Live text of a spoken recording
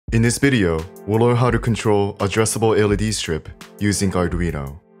In this video, we'll learn how to control addressable LED strip using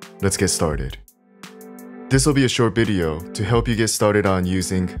Arduino. Let's get started. This will be a short video to help you get started on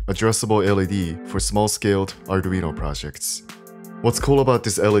using addressable LED for small-scaled Arduino projects. What's cool about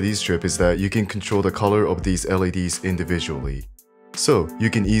this LED strip is that you can control the color of these LEDs individually. So, you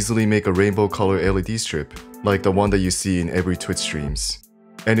can easily make a rainbow color LED strip, like the one that you see in every Twitch streams.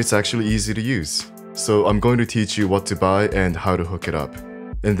 And it's actually easy to use. So I'm going to teach you what to buy and how to hook it up.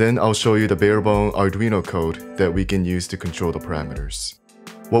 And then I'll show you the bare-bone Arduino code that we can use to control the parameters.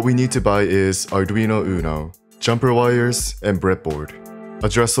 What we need to buy is Arduino Uno, jumper wires, and breadboard.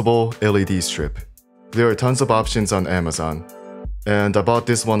 Addressable LED strip. There are tons of options on Amazon. And I bought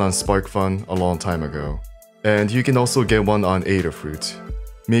this one on SparkFun a long time ago. And you can also get one on Adafruit.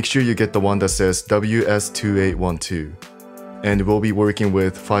 Make sure you get the one that says WS2812. And we'll be working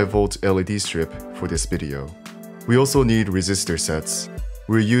with 5V LED strip for this video. We also need resistor sets.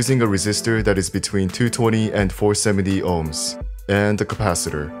 We're using a resistor that is between 220 and 470 ohms, and a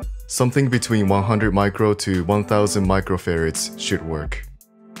capacitor. Something between 100 micro to 1000 microfarads should work.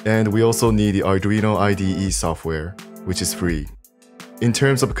 And we also need the Arduino IDE software, which is free. In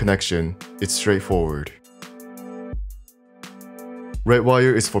terms of connection, it's straightforward. Red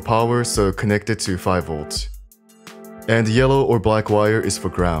wire is for power, so connect it to 5V. And yellow or black wire is for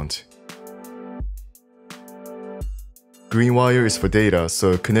ground. Green wire is for data,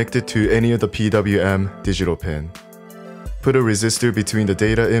 so connect it to any of the PWM digital pin. Put a resistor between the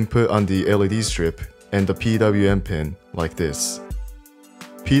data input on the LED strip and the PWM pin, like this.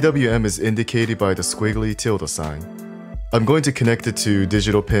 PWM is indicated by the squiggly tilde sign. I'm going to connect it to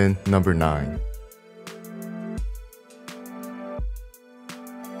digital pin number 9.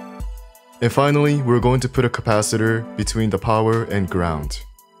 And finally, we're going to put a capacitor between the power and ground.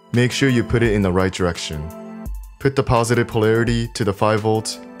 Make sure you put it in the right direction. Put the positive polarity to the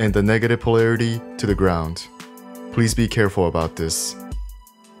 5V and the negative polarity to the ground. Please be careful about this.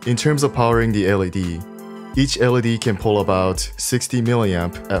 In terms of powering the LED, each LED can pull about 60 mA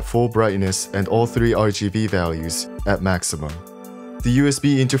at full brightness and all 3 RGB values at maximum. The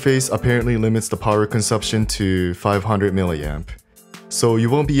USB interface apparently limits the power consumption to 500 mA. So you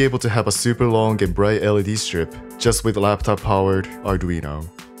won't be able to have a super long and bright LED strip just with laptop-powered Arduino.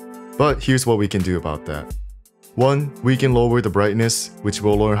 But here's what we can do about that. 1. We can lower the brightness, which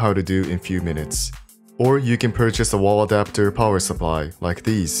we'll learn how to do in a few minutes. Or you can purchase a wall adapter power supply, like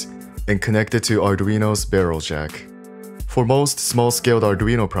these, and connect it to Arduino's barrel jack. For most small-scaled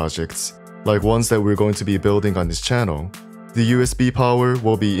Arduino projects, like ones that we're going to be building on this channel, the USB power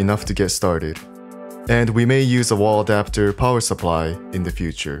will be enough to get started. And we may use a wall adapter power supply in the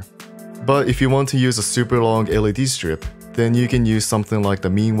future. But if you want to use a super long LED strip, then you can use something like the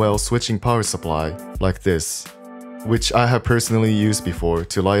Meanwhile switching power supply, like this, which I have personally used before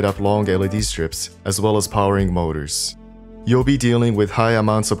to light up long LED strips as well as powering motors. You'll be dealing with high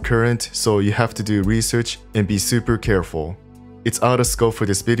amounts of current, so you have to do research and be super careful. It's out of scope for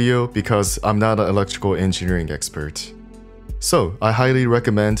this video because I'm not an electrical engineering expert. So, I highly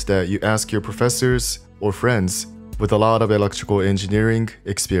recommend that you ask your professors or friends with a lot of electrical engineering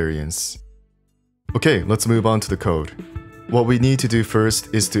experience. Okay, let's move on to the code. What we need to do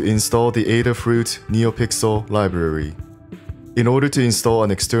first is to install the Adafruit Neopixel library. In order to install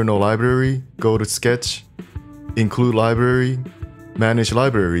an external library, go to Sketch, Include Library, Manage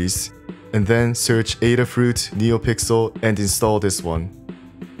Libraries, and then search Adafruit Neopixel and install this one.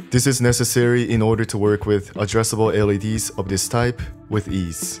 This is necessary in order to work with addressable LEDs of this type with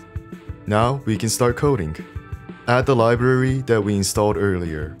ease. Now we can start coding. Add the library that we installed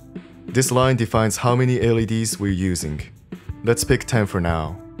earlier. This line defines how many LEDs we're using. Let's pick 10 for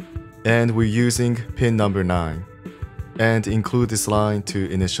now. And we're using pin number 9. And include this line to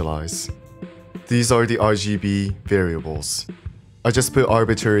initialize. These are the RGB variables. I just put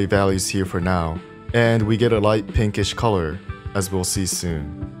arbitrary values here for now, and we get a light pinkish color, as we'll see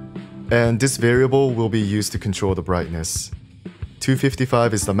soon. And this variable will be used to control the brightness.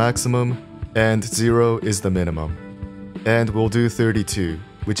 255 is the maximum, and 0 is the minimum. And we'll do 32,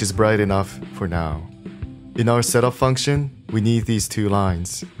 which is bright enough for now. In our setup function, we need these 2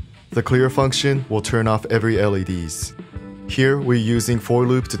 lines. The clear function will turn off every LEDs. Here, we're using for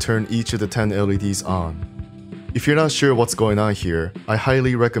loop to turn each of the 10 LEDs on. If you're not sure what's going on here, I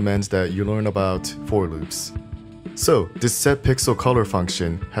highly recommend that you learn about for loops. So, this setPixelColor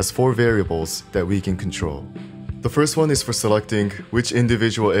function has 4 variables that we can control. The first one is for selecting which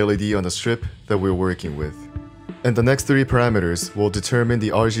individual LED on the strip that we're working with. And the next 3 parameters will determine the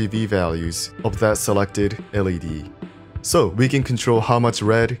RGB values of that selected LED. So we can control how much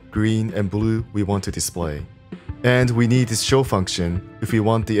red, green, and blue we want to display. And we need this show function if we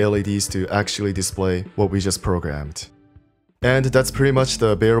want the LEDs to actually display what we just programmed. And that's pretty much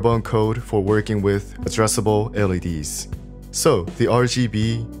the bare-bone code for working with addressable LEDs. So the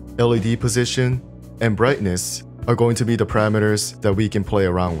RGB, LED position, and brightness are going to be the parameters that we can play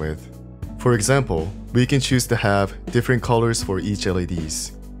around with. For example, we can choose to have different colors for each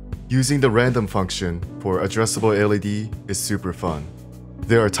LEDs. Using the random function for addressable LED is super fun.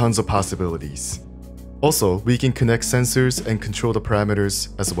 There are tons of possibilities. Also, we can connect sensors and control the parameters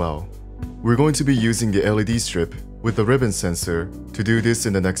as well. We're going to be using the LED strip with the ribbon sensor to do this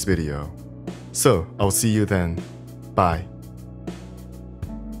in the next video. So, I'll see you then. Bye.